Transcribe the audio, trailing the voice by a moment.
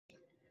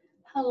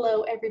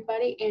Hello,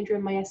 everybody.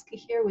 Andrea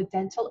here with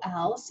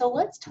Dentalelle. So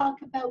let's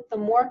talk about the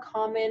more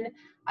common,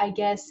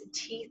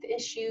 teeth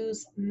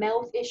issues,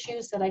 mouth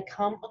issues that I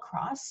come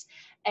across,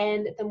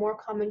 and the more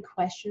common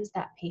questions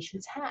that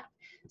patients have.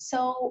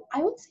 So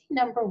I would say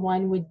number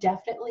one would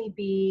definitely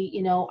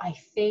be, I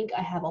think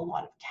I have a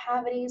lot of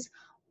cavities.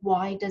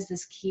 Why does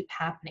this keep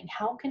happening?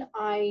 How can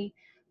I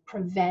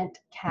prevent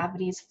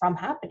cavities from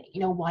happening?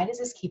 Why does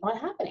this keep on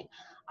happening?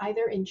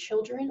 Either in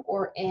children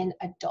or in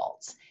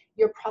adults.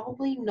 You're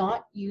probably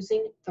not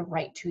using the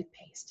right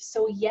toothpaste.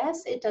 So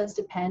yes, it does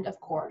depend, of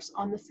course,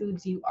 on the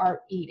foods you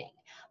are eating.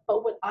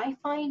 But what I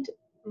find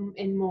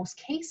in most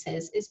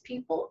cases is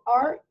people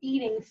are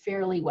eating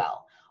fairly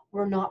well.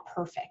 We're not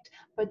perfect,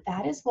 but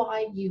that is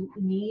why you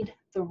need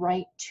the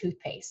right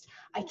toothpaste.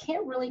 I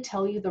can't really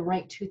tell you the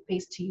right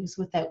toothpaste to use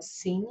without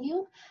seeing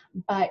you,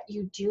 but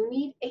you do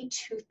need a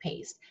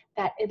toothpaste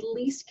that at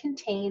least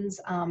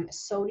contains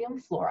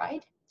sodium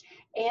fluoride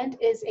and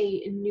is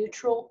a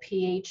neutral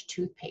pH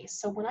toothpaste.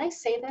 So when I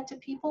say that to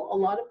people, a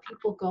lot of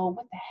people go,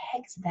 what the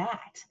heck's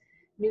that?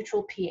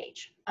 Neutral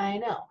pH. I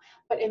know,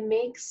 but it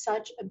makes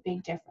such a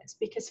big difference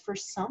because for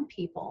some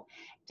people,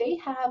 they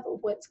have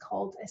what's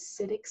called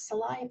acidic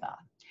saliva.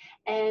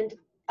 And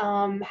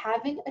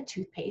having a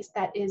toothpaste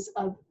that is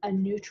of a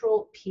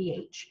neutral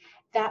pH,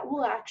 that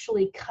will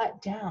actually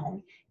cut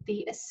down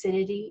the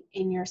acidity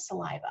in your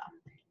saliva.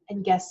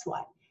 And guess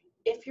what?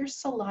 If your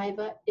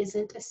saliva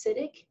isn't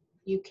acidic,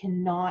 you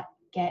cannot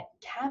get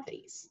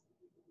cavities.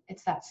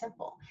 It's that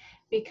simple.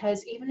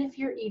 Because even if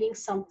you're eating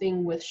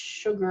something with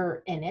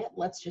sugar in it,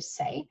 let's just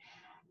say,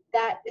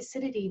 that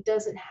acidity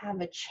doesn't have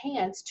a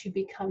chance to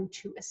become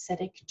too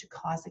acidic to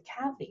cause a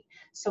cavity.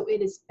 So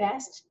it is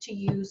best to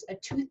use a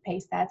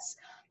toothpaste that's,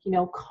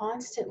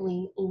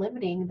 constantly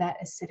limiting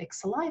that acidic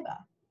saliva.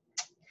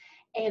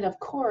 And of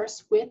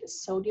course, with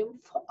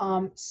sodium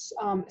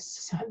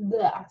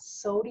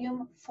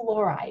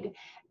fluoride,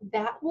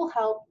 that will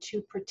help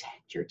to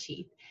protect your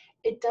teeth.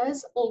 It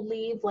does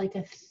leave like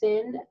a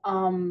thin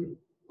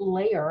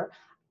layer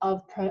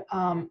of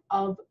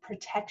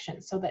protection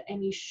so that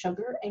any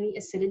sugar, any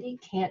acidity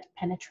can't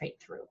penetrate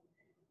through.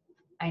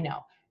 I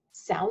know.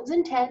 Sounds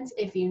intense.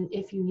 If you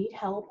need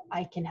help,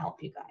 I can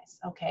help you guys.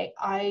 Okay.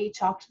 I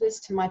talk to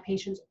this to my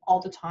patients all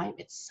the time.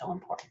 It's so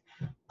important.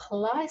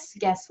 Plus,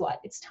 guess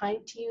what? It's time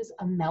to use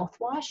a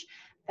mouthwash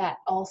that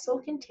also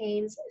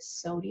contains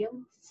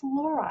sodium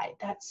fluoride.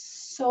 That's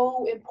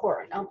so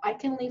important. I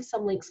can leave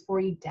some links for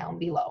you down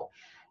below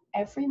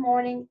every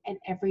morning and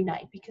every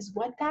night, because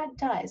what that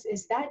does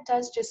is that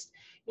does just,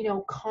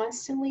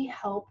 constantly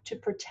help to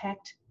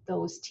protect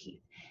those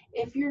teeth.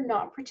 If you're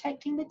not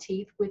protecting the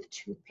teeth with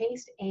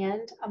toothpaste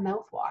and a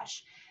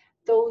mouthwash,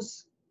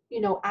 those,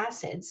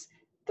 acids,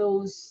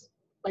 those,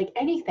 like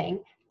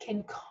anything,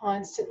 can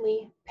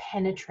constantly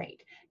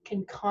penetrate,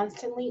 can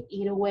constantly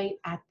eat away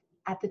at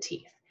the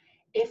teeth.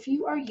 If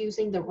you are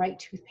using the right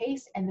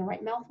toothpaste and the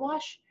right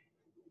mouthwash,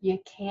 you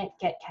can't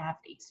get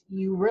cavities.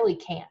 You really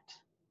can't.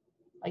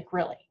 Like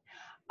really.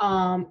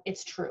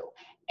 It's true.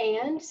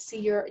 And see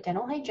your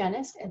dental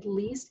hygienist at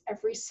least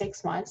every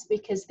 6 months,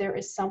 because there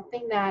is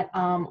something that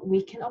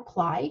we can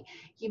apply.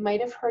 You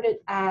might have heard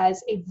it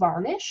as a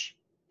varnish.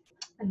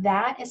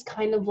 That is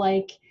kind of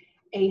like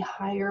a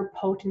higher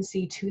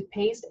potency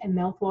toothpaste and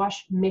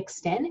mouthwash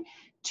mixed in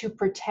to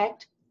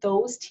protect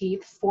those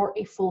teeth for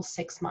a full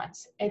 6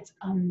 months. It's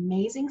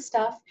amazing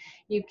stuff.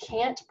 You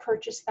can't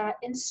purchase that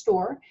in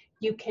store.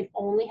 You can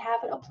only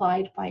have it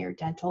applied by your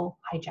dental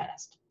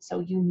hygienist. So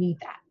you need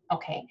that,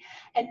 okay?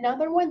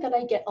 Another one that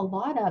I get a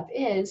lot of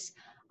is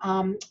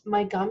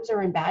my gums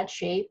are in bad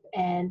shape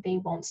and they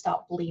won't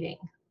stop bleeding.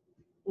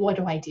 What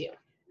do I do?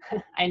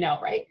 I know,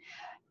 right?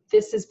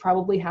 This is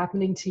probably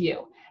happening to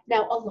you.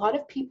 Now, a lot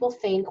of people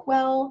think,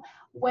 well,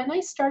 when I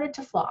started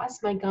to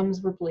floss, my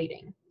gums were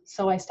bleeding,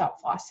 so I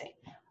stopped flossing.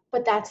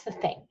 But that's the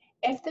thing.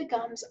 If the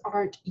gums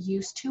aren't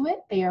used to it,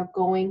 they are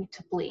going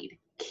to bleed.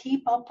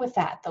 Keep up with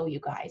that though, you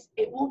guys.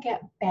 It will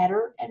get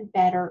better and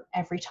better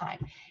every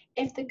time.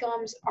 If the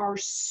gums are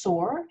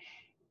sore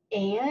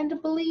and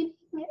bleeding,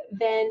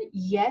 then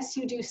yes,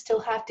 you do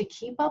still have to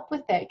keep up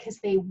with it because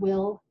they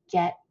will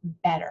get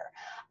better.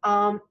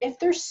 If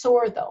they're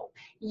sore though,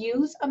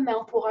 use a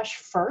mouthwash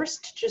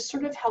first to just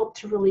sort of help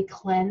to really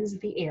cleanse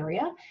the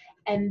area,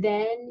 and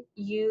then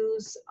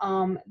use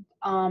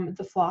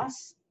the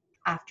floss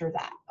after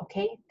that,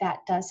 okay? That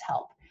does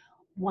help.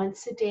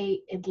 Once a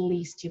day at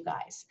least, you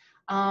guys.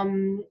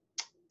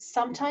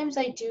 Sometimes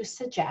I do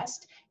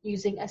suggest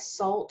using a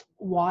salt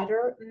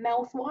water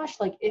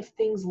mouthwash, like if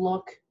things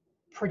look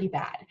pretty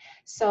bad.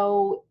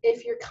 So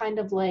if you're kind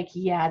of like,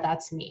 yeah,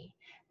 that's me,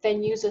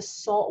 then use a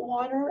salt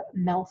water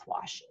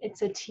mouthwash.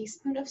 It's a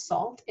teaspoon of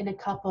salt in a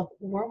cup of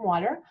warm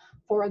water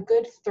for a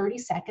good 30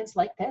 seconds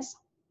like this,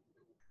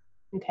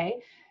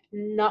 okay?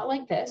 Not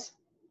like this,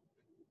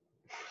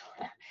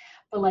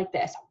 but like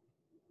this,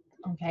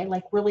 okay?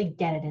 Like really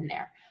get it in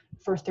there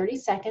for 30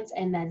 seconds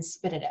and then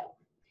spit it out.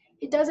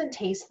 It doesn't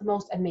taste the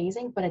most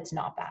amazing, but it's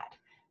not bad.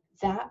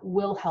 that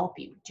will help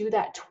you. Do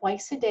that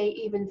twice a day,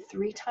 even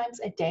 3 times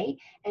a day,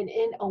 and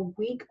in a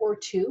week or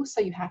two,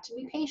 so you have to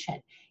be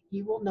patient,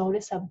 you will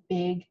notice a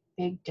big,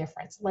 big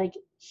difference, like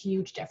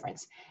huge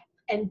difference.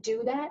 And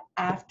do that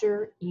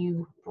after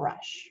you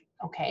brush,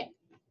 okay?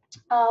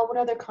 What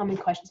other common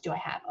questions do I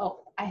have?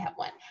 Oh, I have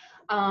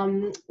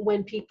one.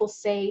 When people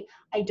say,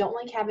 I don't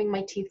like having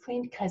my teeth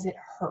cleaned because it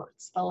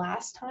hurts. The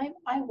last time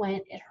I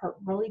went, it hurt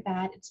really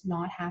bad. It's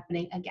not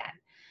happening again.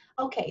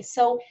 Okay,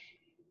 so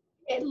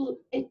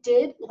it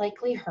did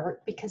likely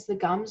hurt because the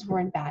gums were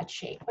in bad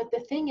shape. But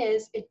the thing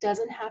is, it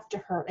doesn't have to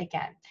hurt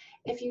again.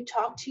 If you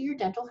talk to your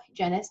dental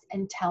hygienist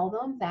and tell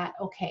them that,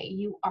 okay,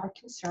 you are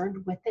concerned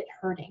with it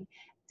hurting,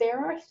 there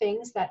are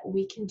things that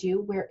we can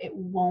do where it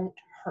won't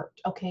hurt,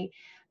 okay?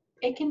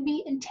 It can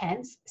be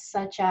intense,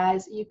 such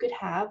as you could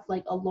have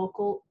like a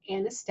local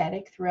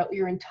anesthetic throughout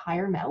your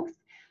entire mouth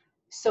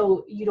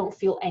so you don't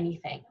feel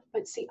anything.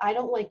 But see, I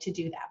don't like to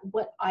do that.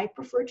 What I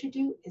prefer to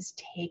do is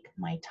take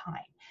my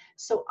time.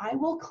 So I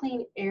will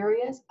clean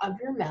areas of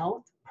your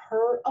mouth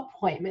per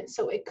appointment.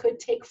 So it could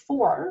take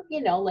 4,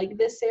 like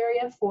this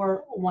area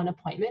for one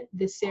appointment,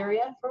 this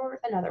area for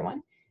another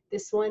one,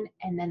 this one,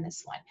 and then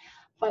this one.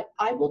 But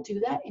I will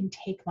do that and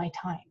take my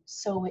time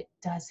so it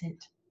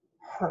doesn't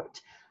hurt.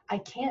 I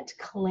can't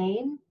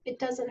claim it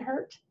doesn't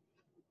hurt,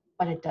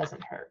 but it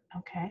doesn't hurt,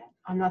 okay?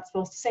 I'm not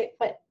supposed to say it,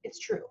 but it's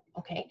true,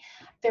 okay?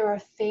 There are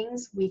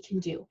things we can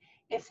do.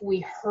 If we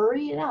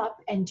hurry it up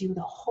and do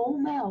the whole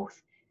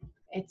mouth,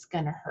 it's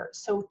gonna hurt.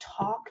 So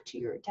talk to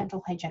your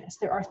dental hygienist.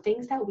 There are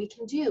things that we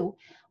can do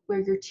where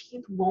your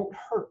teeth won't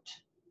hurt,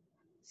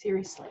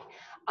 seriously.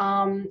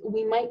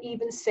 We might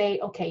even say,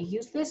 okay,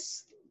 use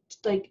this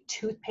like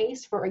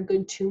toothpaste for a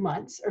good 2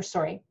 months, or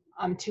sorry,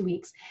 2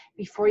 weeks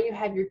before you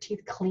have your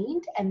teeth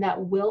cleaned, and that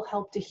will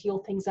help to heal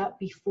things up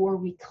before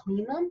we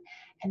clean them,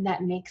 and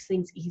that makes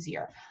things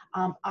easier.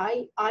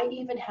 I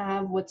even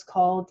have what's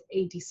called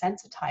a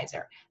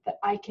desensitizer that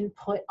I can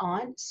put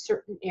on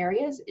certain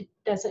areas. It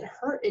doesn't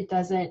hurt, it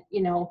doesn't,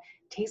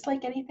 taste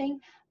like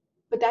anything,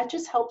 but that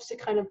just helps to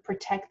kind of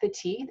protect the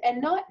teeth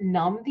and not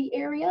numb the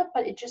area,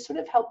 but it just sort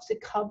of helps to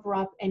cover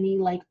up any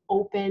like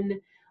open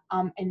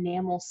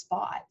enamel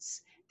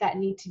spots that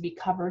need to be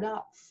covered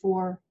up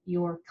for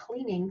your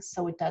cleaning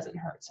so it doesn't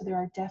hurt. So there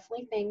are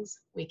definitely things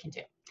we can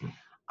do.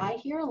 I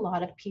hear a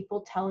lot of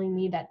people telling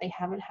me that they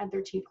haven't had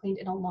their teeth cleaned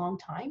in a long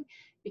time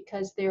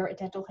because their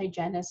dental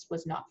hygienist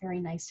was not very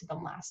nice to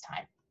them last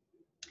time.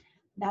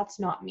 That's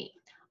not me.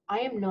 I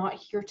am not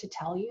here to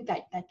tell you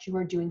that you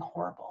are doing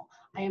horrible.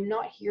 I am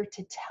not here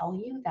to tell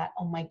you that,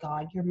 oh my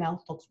God, your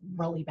mouth looks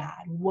really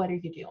bad. What are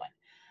you doing?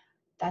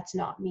 That's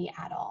not me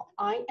at all.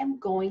 I am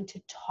going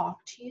to talk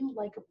to you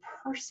like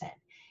a person.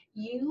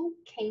 You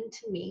came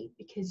to me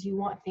because you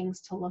want things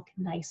to look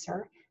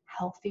nicer,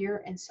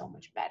 healthier, and so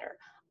much better.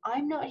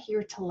 I'm not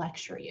here to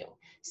lecture you.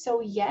 So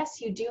yes,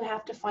 you do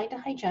have to find a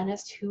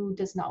hygienist who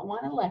does not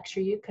want to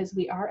lecture you, because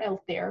we are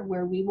out there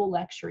where we will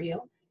lecture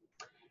you.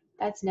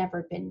 That's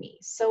never been me.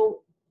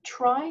 So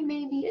try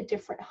maybe a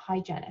different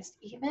hygienist.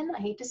 Even, I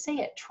hate to say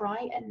it,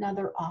 try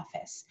another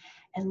office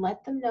and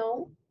let them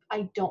know,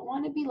 I don't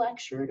want to be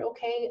lectured,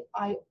 okay?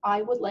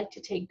 I would like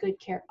to take good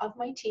care of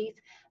my teeth,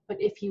 but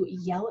if you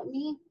yell at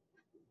me,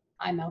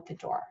 I'm out the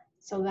door.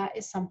 So that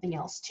is something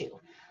else too.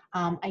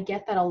 I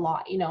get that a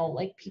lot,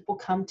 like people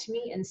come to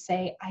me and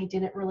say, I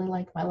didn't really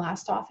like my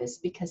last office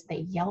because they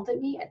yelled at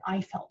me and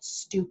I felt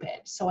stupid,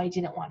 so I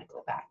didn't want to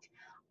go back.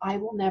 I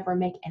will never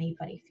make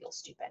anybody feel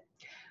stupid.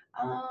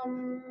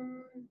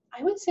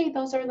 I would say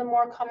those are the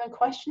more common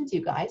questions,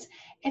 you guys.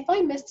 If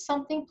I missed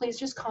something, please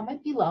just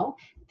comment below.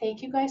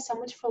 Thank you guys so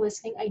much for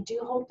listening. I do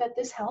hope that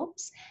this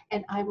helps,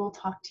 and I will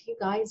talk to you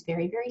guys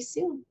very, very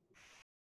soon.